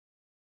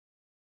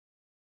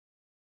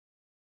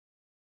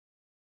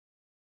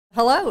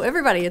Hello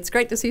everybody, it's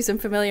great to see some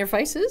familiar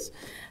faces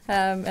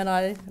and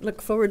I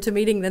look forward to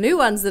meeting the new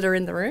ones that are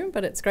in the room,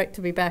 but it's great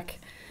to be back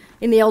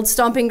in the old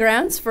stomping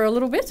grounds for a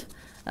little bit,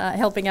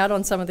 helping out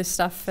on some of this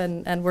stuff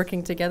and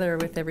working together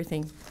with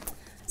everything.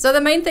 So the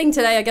main thing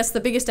today, I guess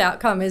the biggest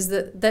outcome is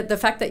that the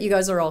fact that you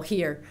guys are all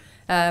here,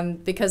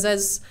 because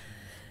as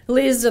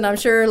Liz and I'm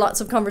sure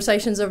lots of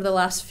conversations over the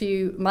last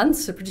few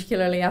months,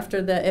 particularly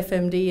after the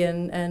FMD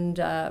and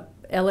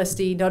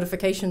LSD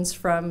notifications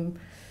from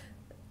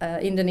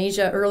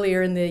Indonesia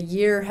earlier in the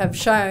year have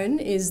shown,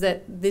 is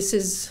that this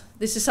is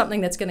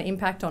something that's going to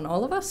impact on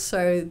all of us.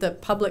 So the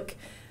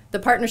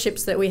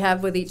partnerships that we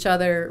have with each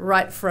other,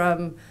 right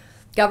from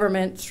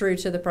government through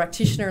to the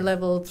practitioner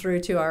level, through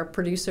to our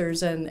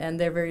producers and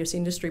their various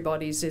industry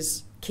bodies,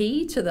 is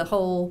key to the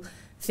whole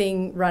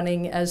thing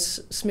running as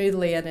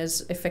smoothly and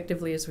as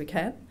effectively as we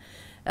can.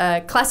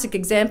 Classic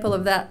example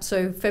of that,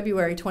 so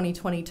February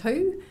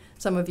 2022,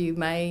 some of you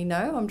may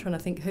know, I'm trying to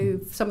think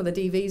who, some of the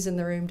DVs in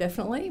the room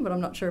definitely, but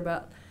I'm not sure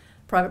about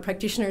private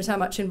practitioners, how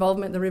much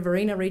involvement the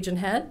Riverina region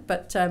had,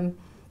 but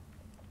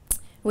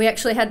we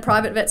actually had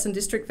private vets and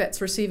district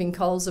vets receiving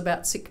calls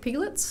about sick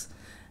piglets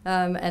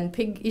and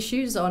pig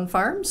issues on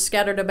farms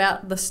scattered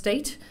about the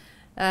state.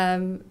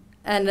 And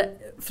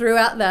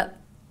throughout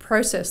that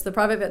process, the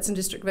private vets and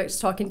district vets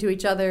talking to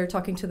each other,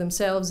 talking to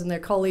themselves and their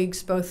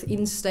colleagues, both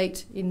in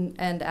state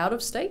and out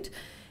of state,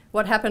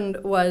 what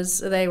happened was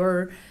they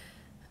were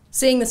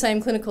seeing the same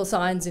clinical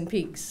signs in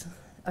pigs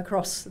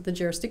across the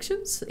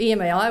jurisdictions.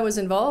 EMAI was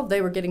involved.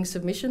 They were getting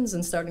submissions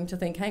and starting to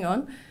think, hang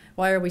on,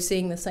 why are we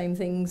seeing the same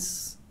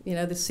things? You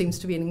know, this seems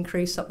to be an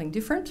increase, something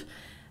different.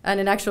 And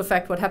in actual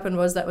fact, what happened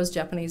was that was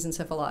Japanese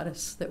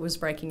encephalitis that was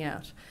breaking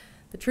out.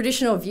 The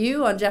traditional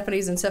view on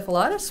Japanese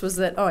encephalitis was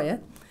that, oh yeah,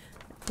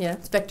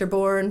 it's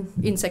vector-borne,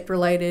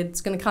 insect-related, it's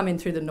going to come in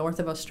through the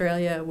north of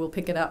Australia, we'll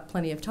pick it up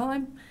plenty of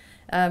time.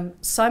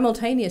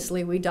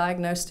 Simultaneously, we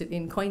diagnosed it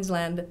in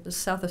Queensland,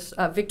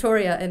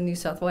 Victoria and New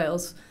South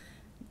Wales.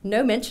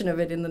 No mention of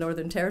it in the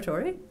Northern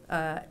Territory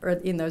or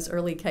in those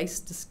early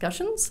case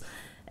discussions.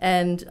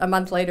 And a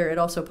month later, it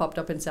also popped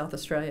up in South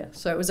Australia.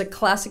 So it was a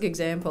classic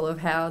example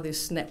of how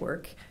this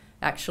network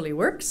actually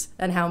works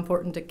and how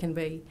important it can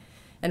be.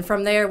 And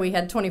from there, we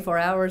had 24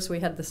 hours.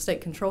 We had the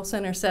State Control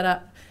Centre set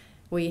up.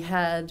 We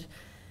had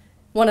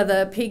one of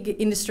the pig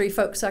industry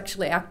folks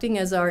actually acting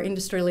as our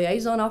industry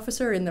liaison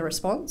officer in the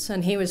response,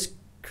 and he was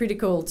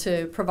critical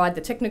to provide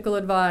the technical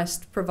advice,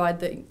 to provide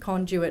the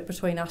conduit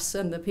between us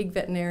and the pig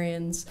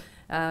veterinarians,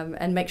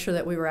 and make sure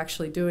that we were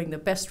actually doing the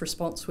best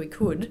response we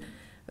could,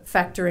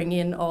 factoring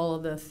in all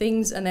of the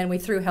things. And then we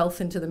threw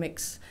health into the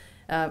mix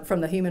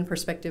from the human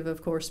perspective,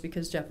 of course,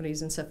 because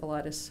Japanese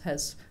encephalitis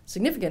has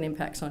significant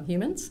impacts on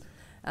humans,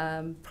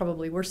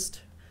 probably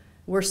worst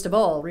of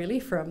all, really,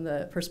 from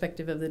the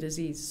perspective of the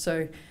disease.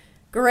 So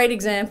great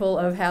example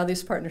of how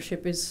this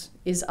partnership is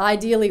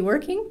ideally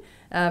working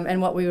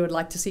and what we would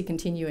like to see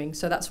continuing.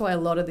 So that's why a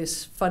lot of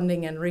this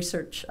funding and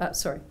research,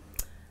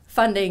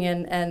 funding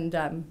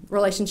and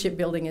relationship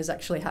building is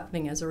actually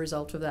happening as a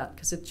result of that,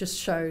 because it just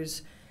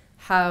shows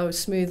how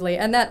smoothly,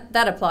 and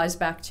that applies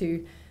back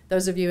to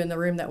those of you in the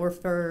room that were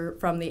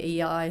from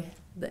the EI,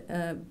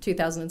 the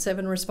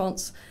 2007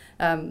 response.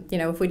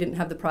 If we didn't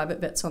have the private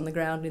vets on the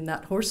ground in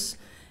that horse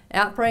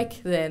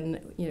outbreak,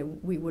 then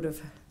we would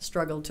have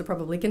struggled to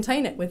probably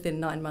contain it within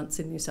 9 months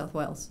in New South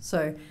Wales.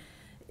 So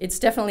it's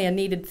definitely a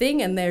needed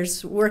thing, and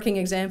there's working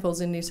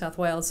examples in New South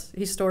Wales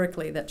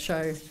historically that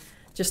show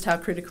just how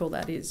critical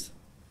that is.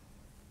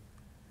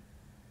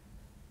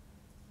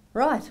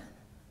 Right.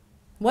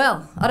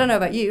 Well, I don't know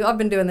about you. I've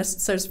been doing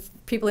this, so there's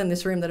people in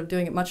this room that are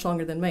doing it much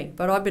longer than me,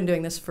 but I've been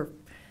doing this for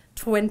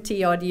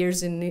 20 odd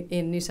years in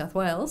New South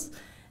Wales,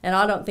 and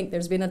I don't think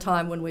there's been a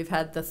time when we've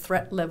had the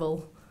threat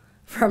level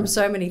from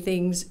so many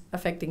things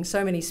affecting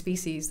so many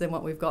species than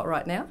what we've got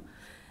right now.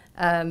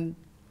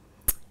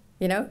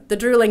 The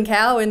drooling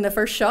cow in the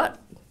first shot,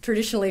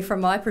 traditionally from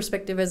my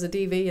perspective as a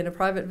DV and a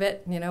private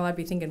vet, I'd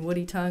be thinking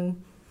woody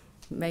tongue,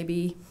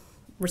 maybe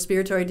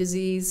respiratory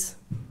disease,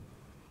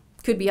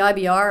 could be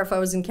IBR. If I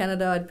was in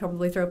Canada, I'd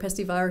probably throw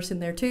pestivirus in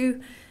there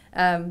too.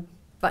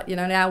 But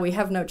now we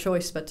have no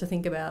choice but to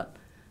think about,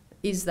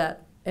 is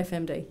that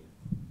FMD?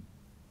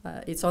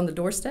 It's on the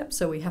doorstep,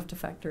 so we have to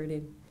factor it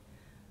in.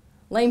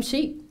 Lame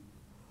sheep,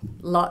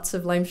 lots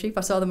of lame sheep.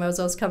 I saw them as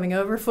I was coming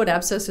over. Foot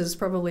abscess is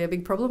probably a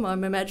big problem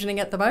I'm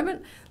imagining at the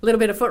moment. A little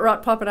bit of foot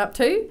rot popping up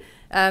too.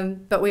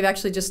 But we've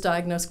actually just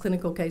diagnosed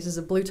clinical cases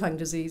of blue tongue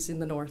disease in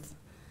the north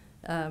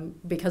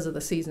because of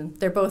the season.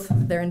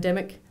 They're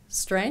endemic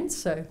strains,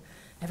 so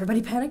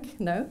everybody panic.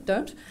 No,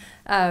 don't.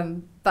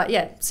 But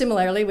yeah,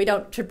 similarly,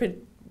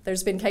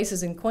 there's been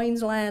cases in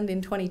Queensland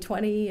in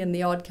 2020 and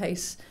the odd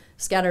case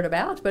scattered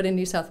about, but in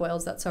New South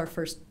Wales, that's our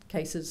first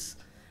cases.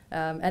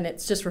 And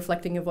it's just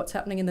reflecting of what's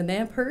happening in the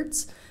NAMP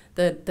herds.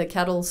 The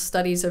cattle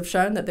studies have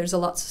shown that there's a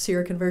lot of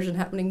seroconversion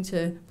happening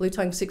to blue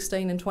tongue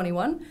 16 and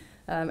 21,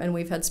 and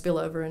we've had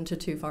spillover into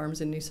 2 farms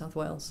in New South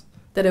Wales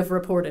that have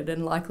reported,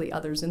 and likely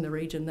others in the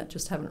region that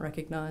just haven't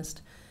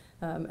recognised.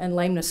 And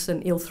lameness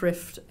and ill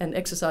thrift and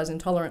exercise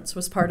intolerance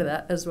was part of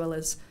that, as well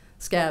as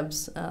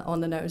scabs on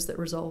the nose that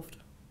resolved.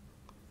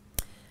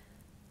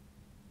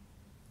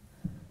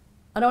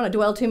 I don't want to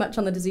dwell too much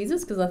on the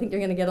diseases because I think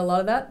you're going to get a lot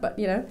of that, but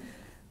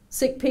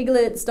sick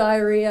piglets,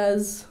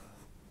 diarrheas,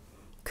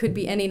 could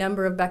be any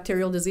number of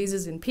bacterial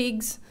diseases in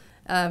pigs,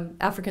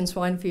 African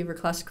swine fever,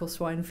 classical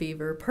swine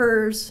fever,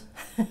 PRRS.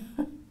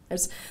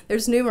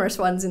 There's numerous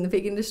ones in the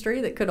pig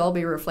industry that could all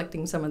be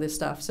reflecting some of this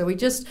stuff. So it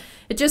just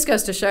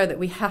goes to show that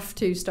we have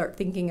to start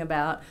thinking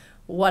about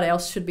what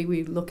else should we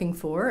be looking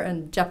for,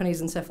 and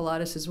Japanese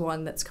encephalitis is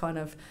one that's kind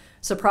of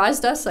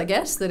surprised us, I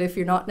guess, that if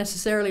you're not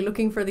necessarily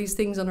looking for these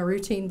things on a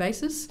routine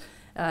basis,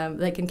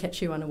 they can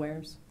catch you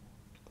unawares.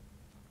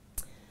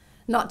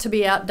 Not to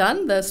be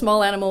outdone, the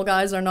small animal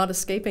guys are not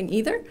escaping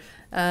either.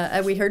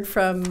 We heard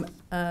from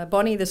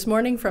Bonnie this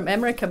morning from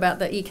Emmerich about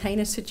the E.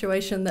 canis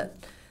situation that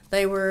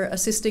they were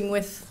assisting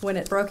with when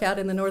it broke out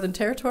in the Northern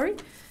Territory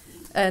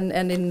and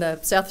in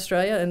the South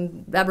Australia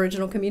and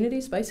Aboriginal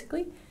communities,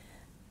 basically.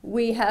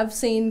 We have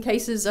seen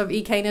cases of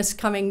E. canis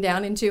coming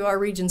down into our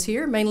regions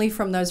here, mainly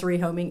from those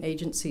rehoming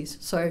agencies.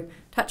 So,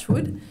 touch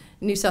wood,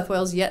 New South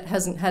Wales yet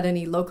hasn't had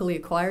any locally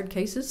acquired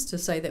cases to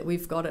say that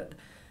we've got it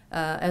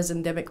as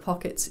endemic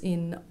pockets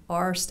in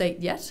our state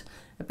yet.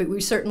 But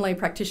we certainly,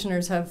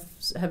 practitioners have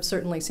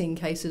certainly seen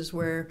cases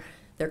where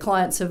their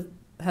clients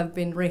have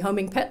been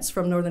rehoming pets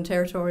from Northern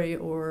Territory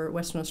or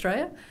Western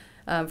Australia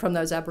from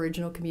those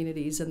Aboriginal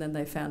communities, and then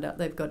they found out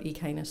they've got E.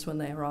 canis when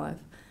they arrive.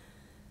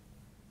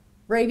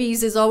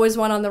 Rabies is always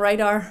one on the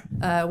radar.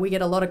 We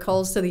get a lot of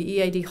calls to the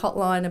EAD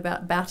hotline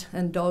about bat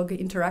and dog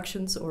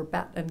interactions or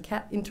bat and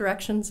cat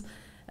interactions.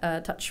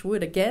 Touch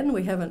wood again,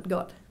 we haven't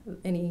got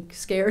any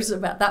scares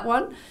about that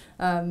one.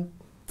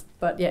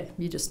 But yeah,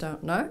 you just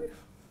don't know.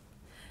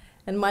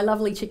 And my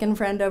lovely chicken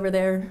friend over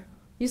there,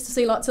 used to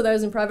see lots of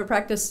those in private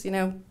practice.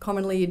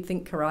 Commonly you'd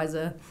think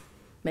coryza,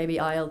 maybe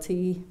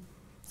ILT,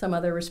 some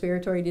other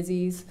respiratory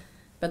disease.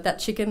 But that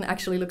chicken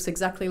actually looks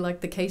exactly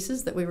like the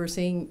cases that we were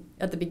seeing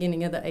at the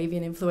beginning of the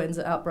avian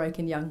influenza outbreak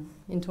in young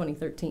in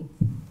 2013.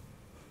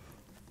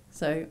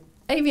 So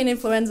avian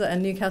influenza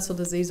and Newcastle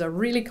disease are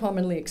really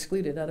commonly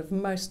excluded out of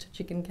most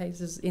chicken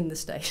cases in the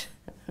state.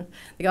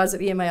 The guys at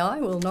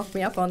EMAI will knock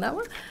me up on that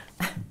one.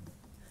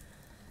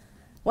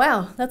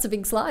 Wow, that's a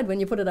big slide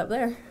when you put it up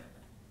there.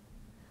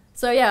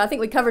 So yeah, I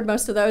think we covered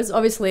most of those.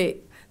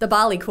 Obviously, the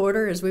barley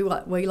quarter, as we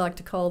like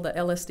to call the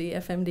LSD,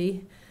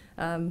 FMD,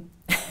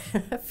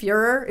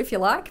 furor, if you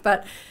like,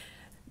 but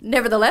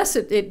nevertheless,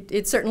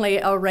 it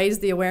certainly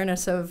raised the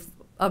awareness of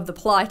the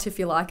plight, if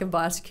you like, of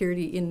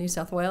biosecurity in New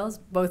South Wales,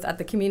 both at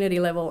the community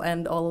level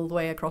and all the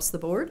way across the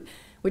board,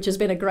 which has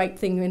been a great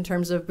thing in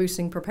terms of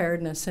boosting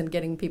preparedness and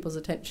getting people's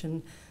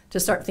attention to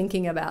start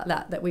thinking about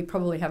that we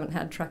probably haven't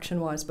had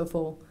traction-wise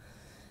before.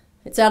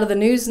 It's out of the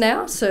news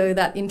now, so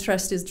that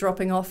interest is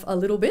dropping off a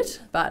little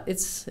bit, but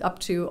it's up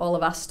to all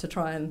of us to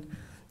try and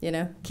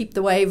keep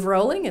the wave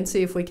rolling and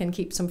see if we can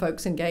keep some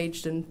folks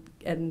engaged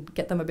and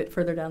get them a bit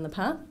further down the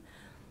path.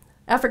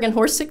 African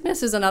horse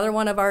sickness is another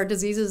one of our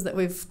diseases that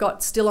we've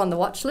got still on the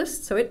watch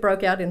list. So it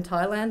broke out in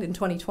Thailand in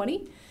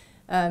 2020.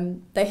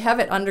 They have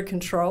it under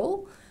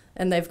control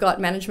and they've got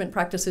management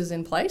practices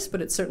in place,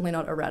 but it's certainly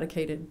not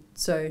eradicated.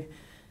 So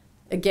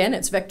again,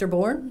 it's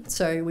vector-borne,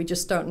 so we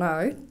just don't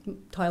know.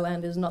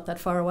 Thailand is not that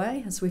far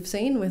away, as we've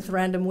seen, with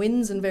random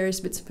wins and various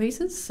bits and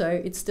pieces, so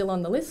it's still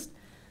on the list.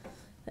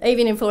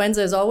 Avian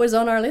influenza is always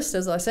on our list,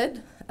 as I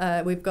said.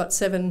 We've got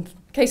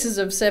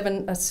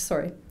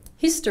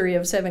history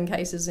of 7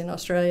 cases in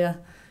Australia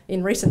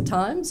in recent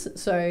times,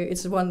 so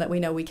it's one that we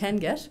know we can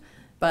get.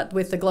 But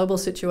with the global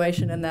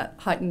situation and that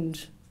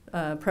heightened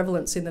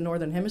prevalence in the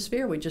Northern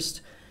Hemisphere, we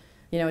just,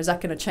 is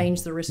that going to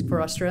change the risk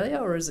for Australia,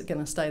 or is it going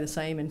to stay the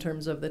same in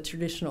terms of the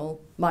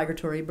traditional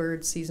migratory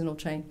bird seasonal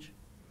change?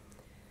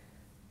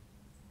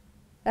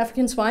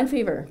 African swine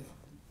fever.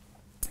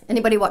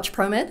 Anybody watch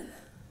ProMed?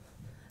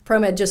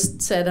 ProMed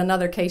just said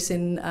another case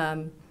in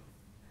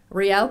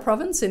Riau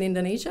province in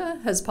Indonesia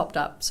has popped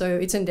up. So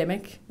it's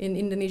endemic in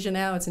Indonesia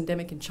now, it's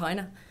endemic in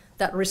China.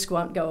 That risk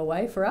won't go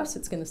away for us,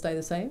 it's going to stay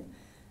the same.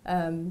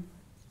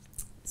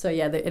 So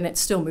yeah, and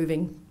it's still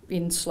moving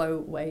in slow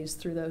ways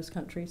through those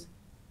countries.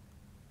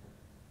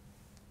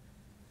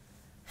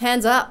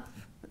 Hands up.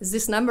 Is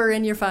this number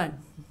in your phone?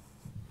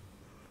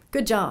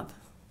 Good job.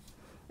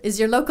 Is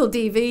your local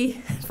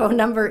DV phone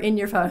number in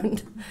your phone?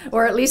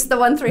 Or at least the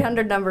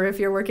 1300 number if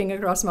you're working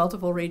across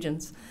multiple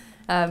regions.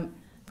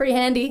 Pretty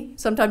handy.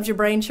 Sometimes your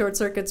brain short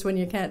circuits when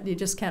you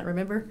just can't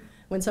remember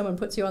when someone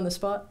puts you on the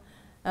spot.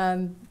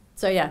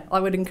 So yeah, I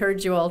would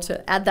encourage you all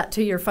to add that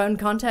to your phone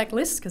contact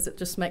list because it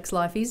just makes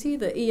life easy.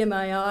 The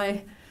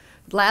EMAI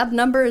lab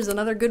number is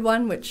another good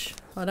one, which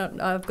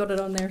I've got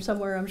it on there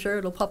somewhere. I'm sure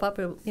it'll pop up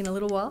in a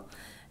little while.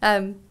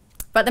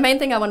 But the main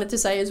thing I wanted to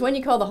say is when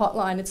you call the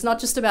hotline, it's not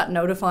just about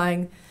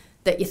notifying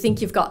that you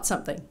think you've got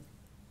something.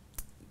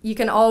 You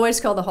can always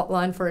call the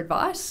hotline for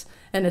advice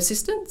and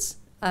assistance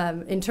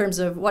in terms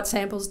of what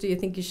samples do you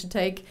think you should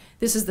take.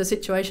 This is the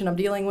situation I'm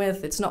dealing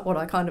with. It's not what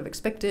I kind of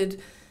expected.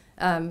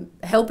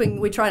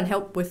 We try and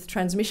help with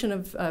transmission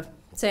of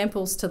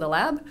samples to the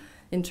lab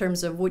in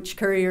terms of which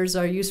couriers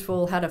are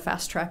useful, how to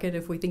fast track it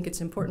if we think it's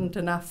important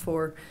enough,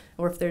 or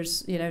if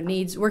there's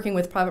needs. Working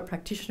with private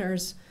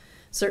practitioners,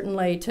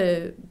 certainly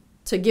to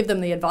give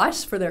them the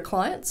advice for their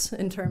clients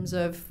in terms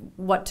of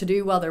what to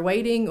do while they're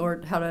waiting,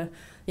 or how to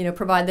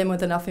provide them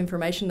with enough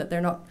information that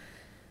they're not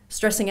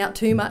stressing out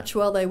too much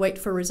while they wait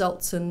for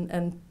results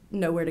and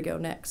know where to go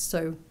next.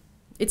 So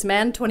it's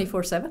manned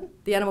 24/7.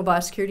 The animal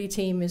biosecurity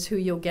team is who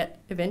you'll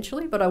get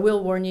eventually, but I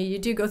will warn you, you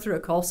do go through a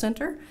call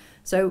centre.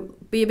 So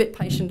be a bit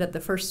patient at the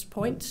first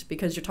point,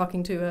 because you're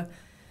talking to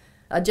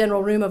a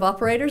general room of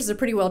operators. They're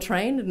pretty well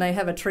trained, and they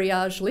have a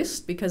triage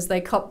list because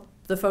they cop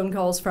the phone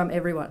calls from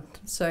everyone.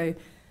 So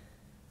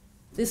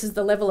this is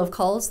the level of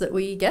calls that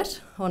we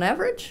get on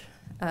average.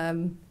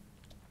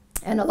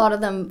 And a lot of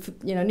them,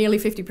 nearly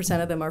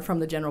 50% of them are from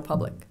the general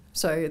public.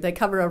 So they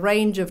cover a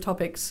range of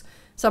topics.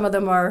 Some of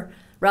them are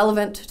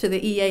relevant to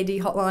the EAD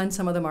hotline,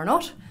 some of them are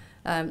not.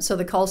 So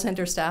the call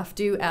centre staff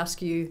do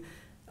ask you,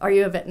 are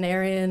you a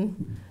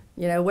veterinarian?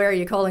 Where are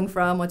you calling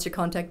from? What's your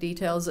contact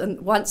details? And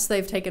once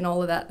they've taken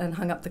all of that and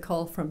hung up the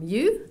call from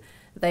you,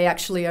 they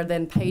actually are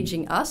then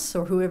paging us,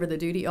 or whoever the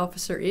duty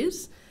officer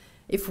is.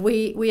 If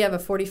we have a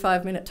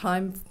 45-minute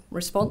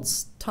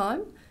response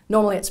time.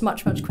 Normally it's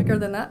much, much quicker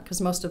than that,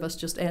 because most of us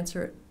just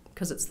answer it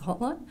because it's the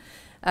hotline.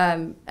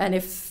 And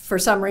if for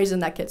some reason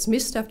that gets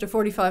missed after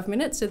 45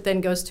 minutes, it then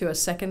goes to a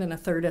second and a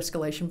third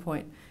escalation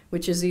point,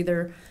 which is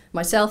either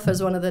myself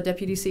as one of the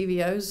deputy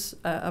CVOs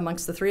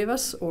amongst the three of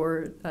us,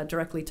 or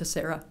directly to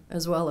Sarah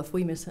as well if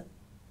we miss it.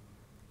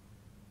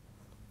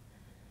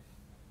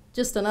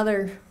 Just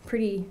another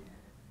pretty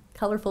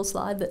colourful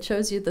slide that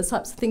shows you the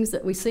types of things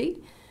that we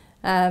see.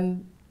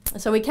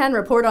 So we can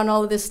report on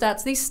all of these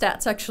stats. These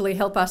stats actually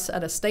help us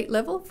at a state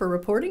level for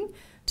reporting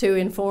to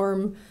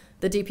inform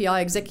the DPI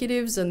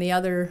executives and the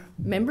other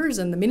members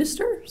and the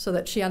minister, so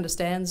that she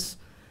understands,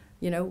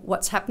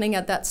 what's happening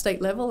at that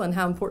state level and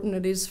how important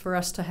it is for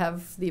us to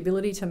have the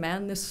ability to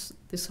man this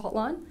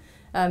hotline.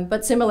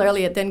 But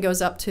similarly, it then goes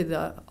up to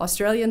the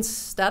Australian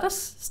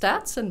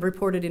stats and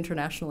reported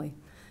internationally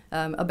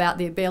about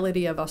the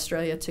ability of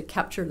Australia to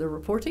capture the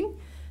reporting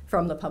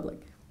from the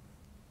public.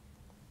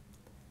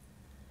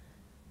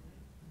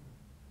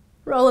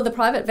 Role of the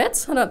private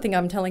vets. I don't think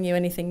I'm telling you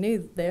anything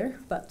new there,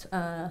 but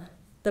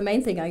the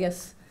main thing, I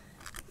guess,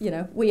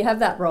 we have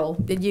that role.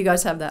 You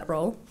guys have that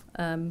role.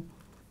 And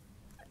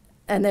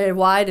they're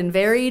wide and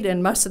varied,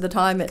 and most of the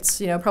time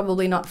it's,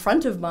 probably not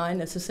front of mind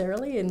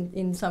necessarily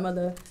in some of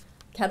the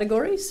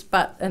categories.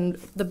 And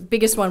the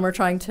biggest one we're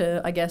trying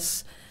to, I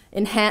guess,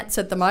 enhance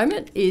at the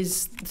moment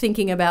is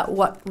thinking about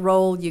what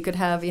role you could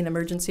have in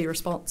emergency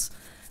response,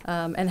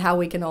 and how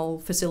we can all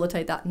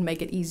facilitate that and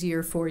make it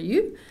easier for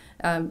you.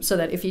 So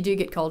that if you do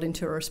get called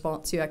into a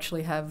response, you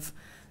actually have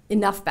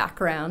enough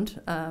background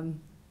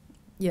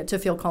to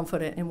feel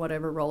confident in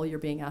whatever role you're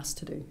being asked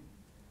to do.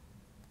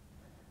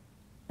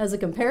 As a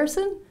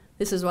comparison,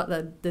 this is what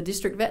the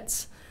district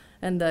vets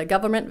and the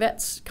government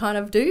vets kind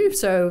of do.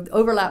 So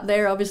overlap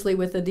there, obviously,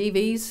 with the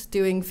DVs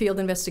doing field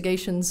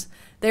investigations.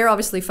 They're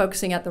obviously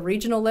focusing at the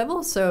regional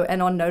level,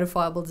 and on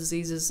notifiable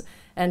diseases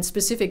and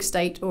specific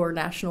state or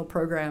national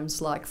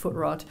programs like foot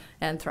rot,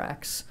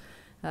 anthrax,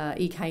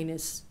 E.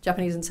 canis,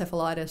 Japanese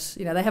encephalitis.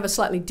 They have a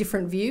slightly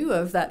different view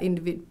of that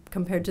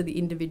compared to the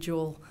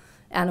individual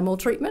animal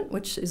treatment,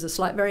 which is a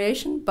slight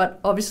variation, but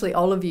obviously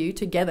all of you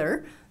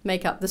together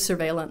make up the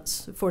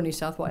surveillance for New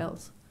South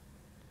Wales.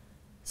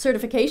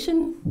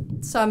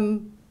 Certification,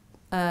 some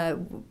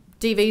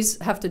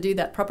DVs have to do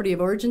that property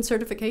of origin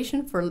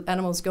certification for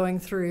animals going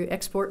through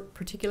export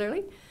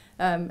particularly,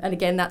 and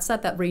again that's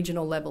at that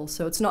regional level,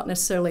 so it's not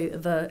necessarily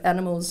the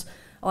animals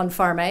on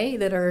Farm A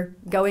that are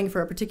going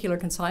for a particular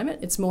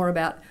consignment. It's more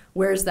about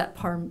where's that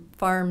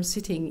farm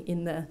sitting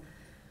in the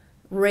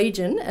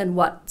region and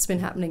what's been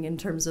happening in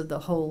terms of the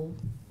whole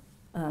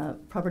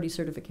property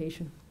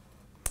certification.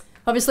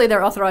 Obviously,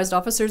 they're authorised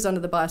officers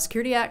under the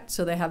Biosecurity Act,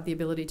 so they have the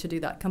ability to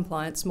do that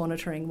compliance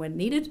monitoring when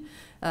needed,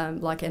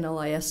 like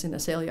NLIS in a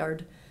sale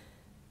yard,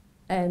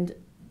 and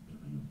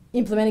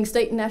implementing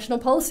state and national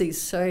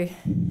policies, so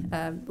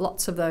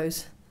lots of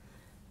those.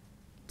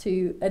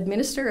 To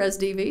administer as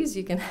DVs,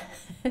 you can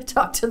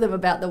talk to them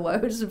about the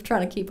woes of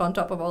trying to keep on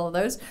top of all of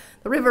those.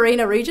 The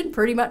Riverina region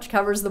pretty much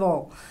covers them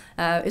all.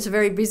 It's a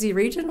very busy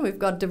region. We've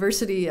got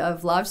diversity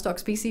of livestock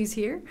species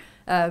here.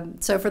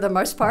 So for the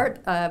most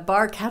part,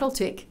 bar cattle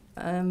tick,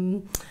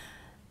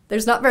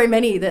 there's not very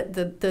many that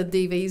the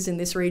DVs in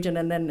this region,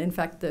 and then in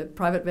fact the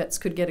private vets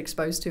could get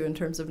exposed to in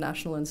terms of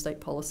national and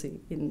state policy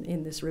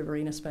in this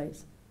Riverina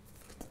space.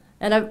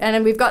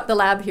 And we've got the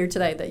lab here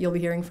today that you'll be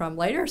hearing from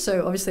later.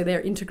 So obviously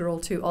they're integral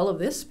to all of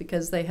this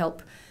because they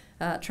help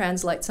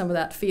translate some of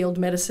that field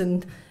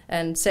medicine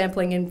and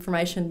sampling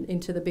information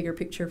into the bigger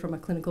picture from a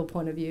clinical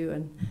point of view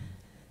and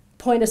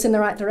point us in the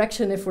right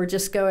direction if we're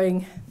just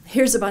going,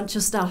 here's a bunch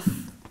of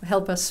stuff,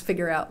 help us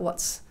figure out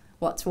what's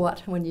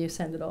what when you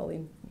send it all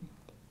in.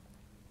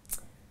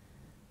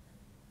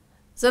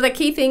 So the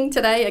key thing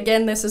today,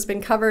 again, this has been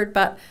covered,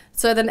 but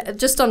so then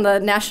just on the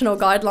national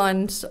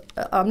guidelines,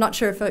 I'm not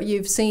sure if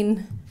you've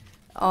seen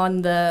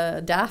on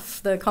the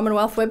DAF, the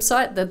Commonwealth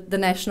website, the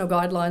national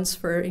guidelines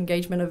for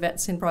engagement of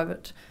vets in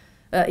private,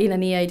 in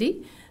an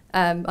EAD.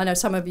 I know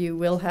some of you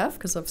will have,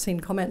 because I've seen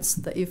comments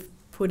that you've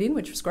put in,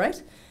 which was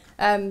great.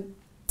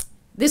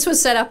 This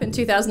was set up in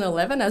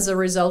 2011 as a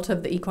result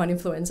of the equine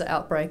influenza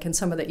outbreak and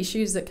some of the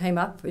issues that came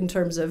up in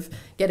terms of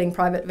getting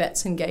private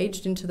vets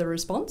engaged into the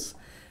response.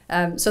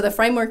 So the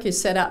framework is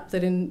set up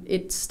that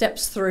it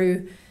steps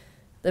through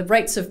the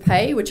rates of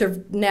pay, which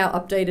are now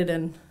updated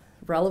and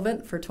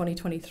relevant for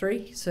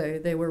 2023. So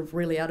they were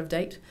really out of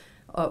date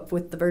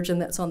with the version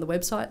that's on the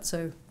website.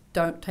 So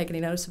don't take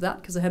any notice of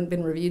that, because they hadn't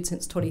been reviewed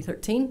since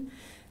 2013,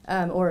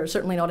 or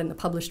certainly not in the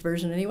published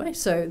version anyway.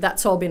 So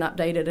that's all been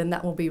updated, and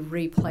that will be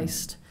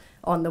replaced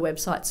on the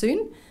website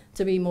soon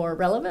to be more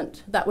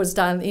relevant. That was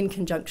done in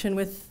conjunction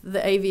with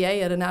the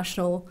AVA at a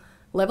national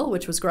level,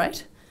 which was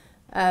great.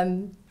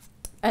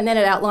 And then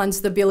it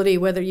outlines the ability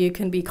whether you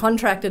can be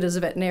contracted as a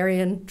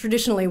veterinarian,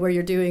 traditionally where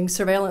you're doing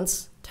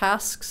surveillance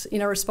tasks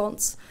in a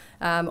response,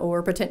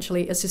 or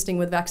potentially assisting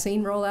with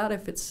vaccine rollout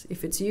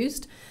if it's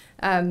used.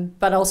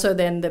 But also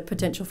then the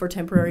potential for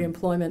temporary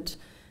employment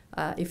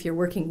if you're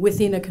working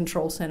within a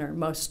control centre,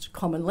 most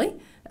commonly,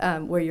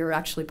 where you're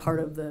actually part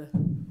of the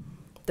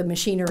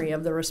machinery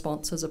of the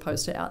response as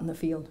opposed to out in the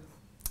field.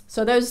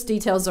 So those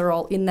details are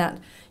all in that.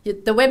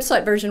 The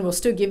website version will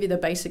still give you the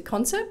basic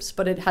concepts,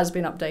 but it has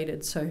been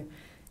updated. So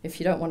if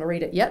you don't want to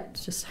read it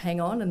yet, just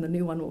hang on and the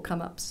new one will come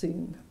up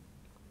soon.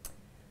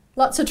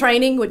 Lots of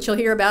training, which you'll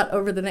hear about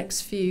over the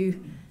next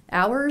few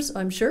hours,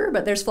 I'm sure,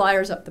 but there's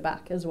flyers up the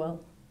back as well.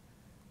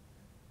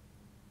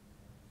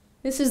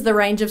 This is the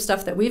range of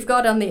stuff that we've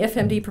got on the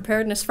FMD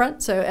preparedness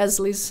front. So as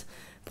Liz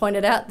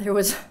pointed out, there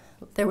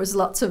was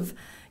lots of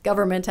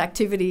government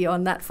activity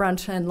on that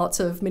front and lots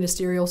of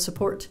ministerial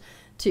support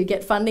to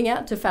get funding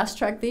out to fast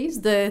track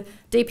these. The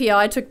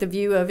DPI took the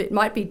view of it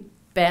might be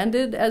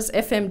banded as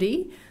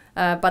FMD,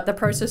 but the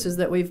processes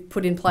that we've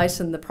put in place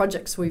and the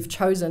projects we've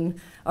chosen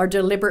are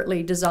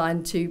deliberately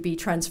designed to be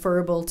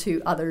transferable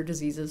to other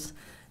diseases.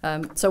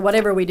 So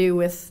whatever we do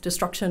with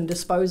destruction,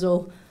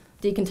 disposal,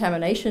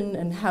 decontamination,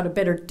 and how to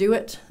better do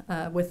it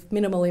with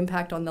minimal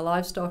impact on the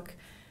livestock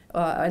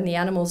and the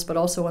animals, but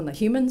also on the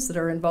humans that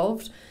are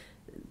involved,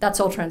 that's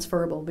all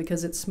transferable,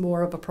 because it's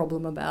more of a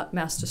problem about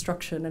mass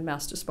destruction and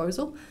mass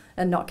disposal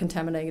and not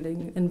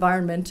contaminating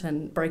environment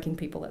and breaking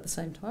people at the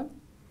same time.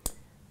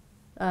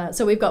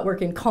 So we've got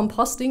work in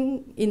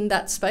composting in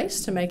that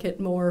space to make it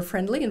more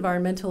friendly,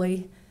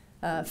 environmentally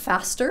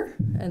faster,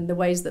 and the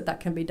ways that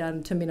can be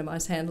done to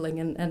minimize handling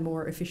and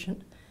more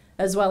efficient,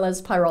 as well as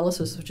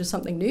pyrolysis, which is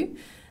something new.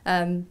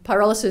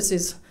 Pyrolysis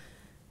is,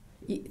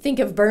 think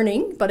of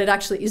burning, but it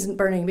actually isn't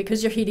burning,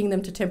 because you're heating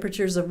them to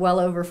temperatures of well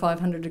over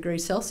 500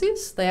 degrees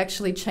Celsius. They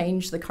actually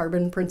change the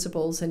carbon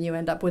principles and you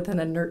end up with an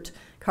inert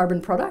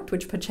carbon product,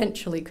 which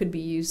potentially could be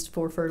used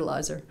for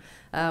fertilizer.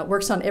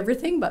 Works on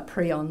everything but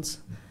prions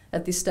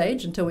at this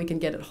stage until we can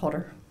get it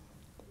hotter.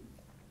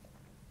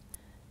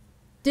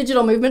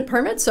 Digital movement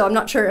permits. So I'm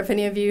not sure if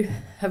any of you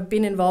have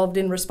been involved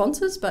in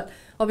responses, but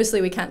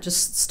obviously we can't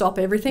just stop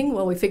everything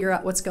while we figure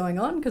out what's going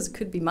on, because it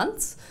could be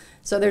months.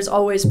 So there's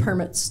always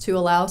permits to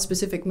allow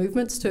specific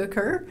movements to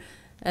occur.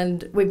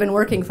 And we've been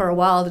working for a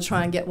while to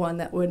try and get one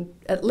that would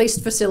at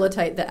least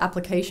facilitate the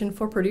application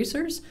for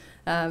producers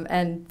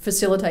and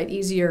facilitate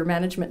easier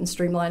management and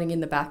streamlining in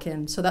the back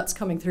end. So that's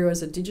coming through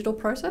as a digital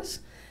process.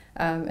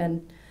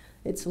 And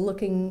it's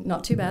looking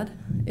not too bad.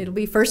 It'll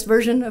be first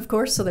version, of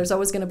course, so there's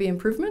always going to be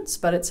improvements,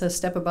 but it's a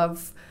step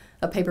above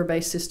a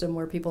paper-based system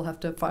where people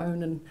have to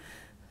phone and,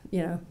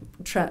 you know,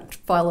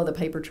 follow the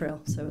paper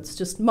trail. So it's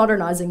just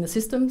modernizing the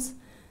systems.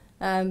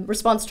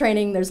 Response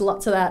training, there's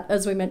lots of that.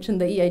 As we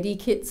mentioned, the EAD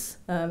kits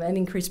and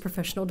increased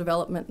professional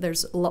development,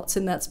 there's lots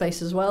in that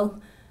space as well.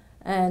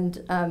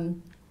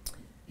 And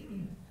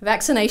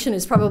vaccination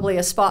is probably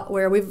a spot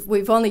where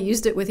we've only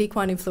used it with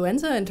equine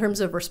influenza in terms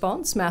of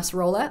response, mass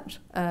rollout.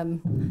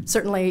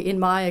 Certainly in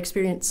my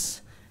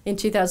experience in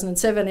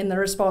 2007 in the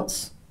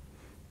response,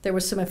 there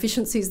was some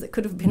efficiencies that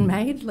could have been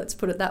made, let's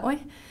put it that way,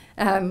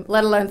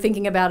 let alone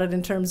thinking about it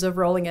in terms of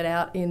rolling it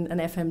out in an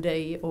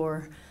FMD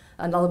or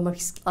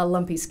a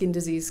lumpy skin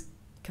disease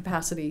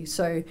capacity.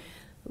 So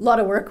a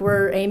lot of work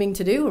we're aiming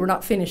to do. We're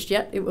not finished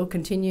yet. It will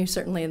continue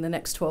certainly in the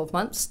next 12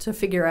 months to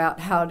figure out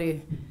how to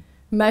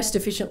most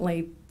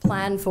efficiently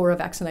plan for a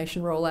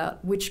vaccination rollout.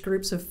 Which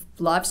groups of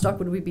livestock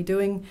would we be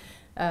doing?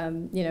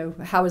 You know,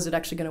 how is it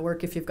actually going to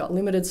work if you've got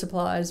limited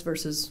supplies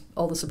versus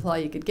all the supply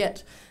you could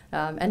get?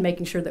 And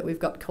making sure that we've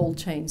got cold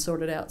chain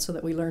sorted out so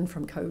that we learn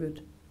from COVID.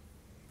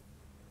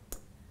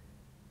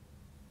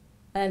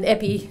 And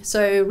EPI,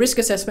 so risk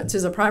assessments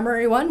is a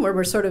primary one where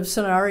we're sort of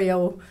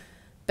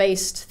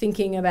scenario-based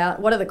thinking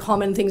about what are the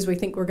common things we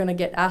think we're going to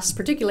get asked,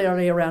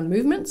 particularly around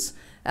movements,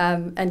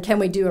 and can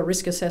we do a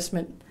risk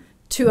assessment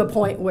to a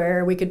point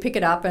where we could pick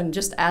it up and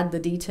just add the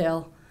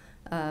detail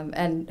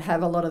and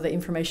have a lot of the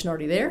information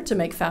already there to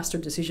make faster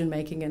decision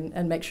making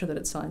and make sure that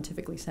it's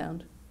scientifically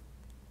sound.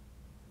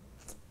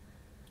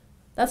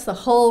 That's the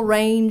whole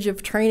range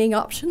of training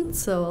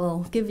options, so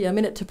I'll give you a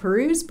minute to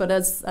peruse, but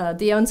as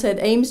Dion said,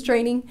 AIMS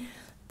training,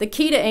 The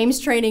key to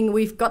AIMS training,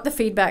 we've got the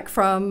feedback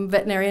from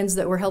veterinarians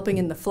that were helping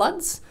in the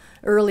floods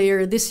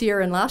earlier this year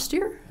and last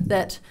year,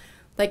 that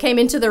they came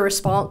into the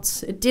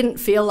response, it didn't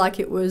feel like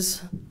it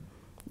was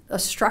a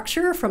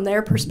structure from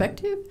their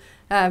perspective.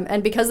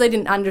 And because they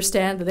didn't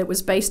understand that it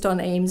was based on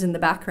AIMS in the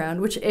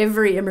background, which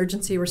every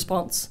emergency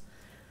response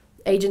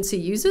agency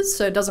uses,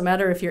 so it doesn't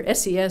matter if you're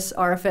SES,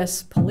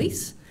 RFS,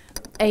 police,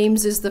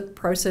 AIMS is the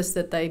process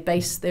that they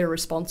base their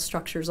response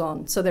structures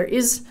on. So there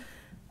is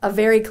a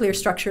very clear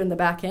structure in the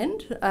back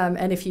end,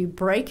 and if you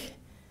break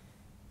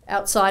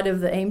outside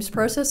of the AIMS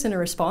process in a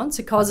response,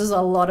 it causes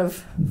a lot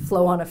of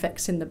flow-on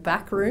effects in the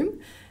back room.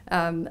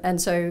 And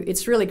so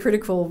it's really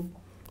critical.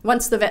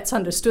 Once the vets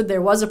understood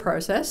there was a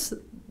process,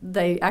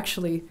 they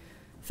actually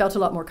felt a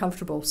lot more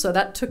comfortable. So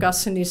that took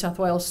us in New South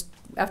Wales,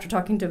 after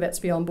talking to Vets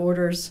Beyond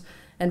Borders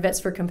and Vets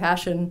for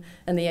Compassion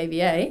and the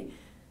AVA,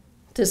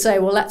 to say,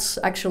 well, let's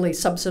actually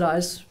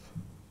subsidise,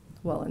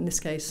 well, in this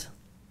case,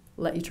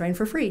 let you train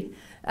for free,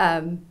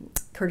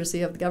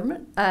 courtesy of the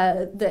government,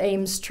 the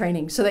AIMS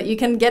training, so that you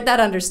can get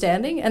that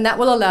understanding, and that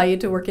will allow you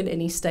to work in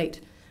any state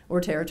or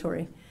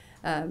territory,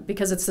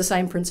 because it's the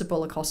same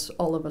principle across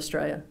all of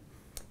Australia.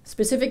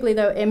 Specifically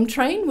though,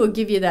 M-Train will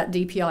give you that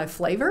DPI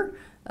flavour,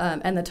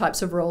 and the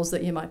types of roles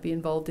that you might be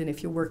involved in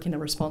if you work in a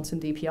response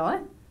in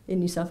DPI in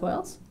New South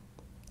Wales.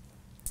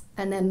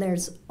 And then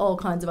there's all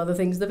kinds of other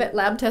things. The vet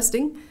lab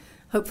testing,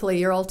 hopefully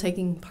you're all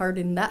taking part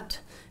in that.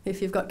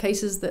 If you've got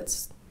cases that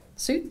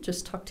suit,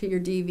 just talk to your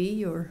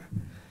DV or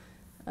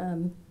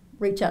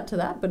reach out to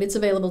that, but it's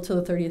available till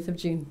the 30th of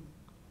June.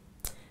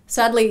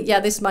 Sadly,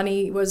 yeah, this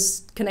money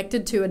was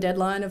connected to a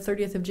deadline of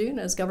 30th of June,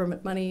 as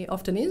government money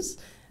often is.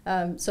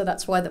 So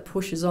that's why the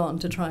push is on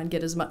to try and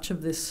get as much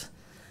of this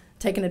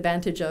taken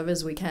advantage of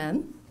as we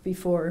can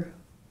before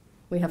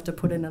we have to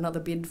put in another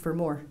bid for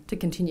more to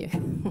continue.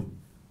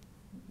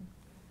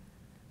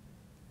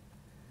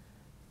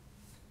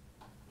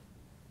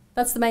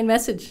 That's the main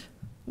message.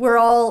 We're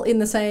all in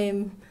the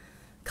same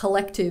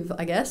collective,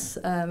 I guess,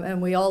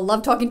 and we all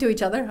love talking to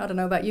each other. I don't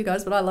know about you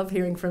guys, but I love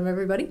hearing from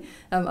everybody.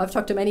 I've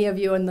talked to many of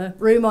you in the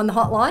room on the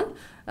hotline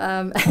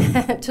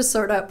to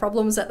sort out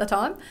problems at the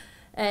time.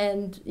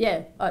 And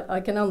yeah,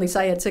 I can only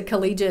say it's a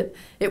collegiate,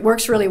 it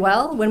works really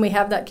well when we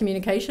have that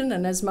communication,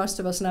 and as most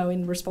of us know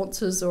in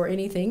responses or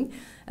anything,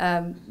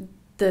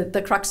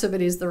 the crux of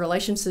it is the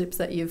relationships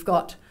that you've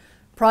got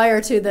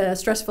prior to the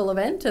stressful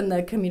event, and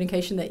the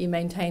communication that you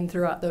maintain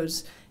throughout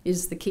those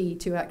is the key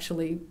to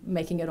actually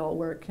making it all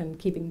work and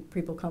keeping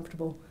people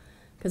comfortable.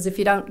 Because if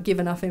you don't give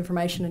enough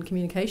information and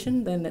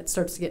communication, then it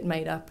starts to get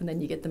made up, and then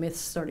you get the myths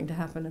starting to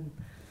happen, and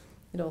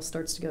it all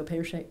starts to go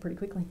pear-shaped pretty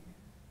quickly.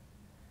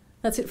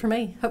 That's it for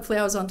me. Hopefully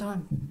I was on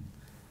time.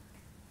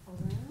 All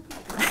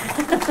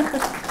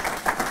right.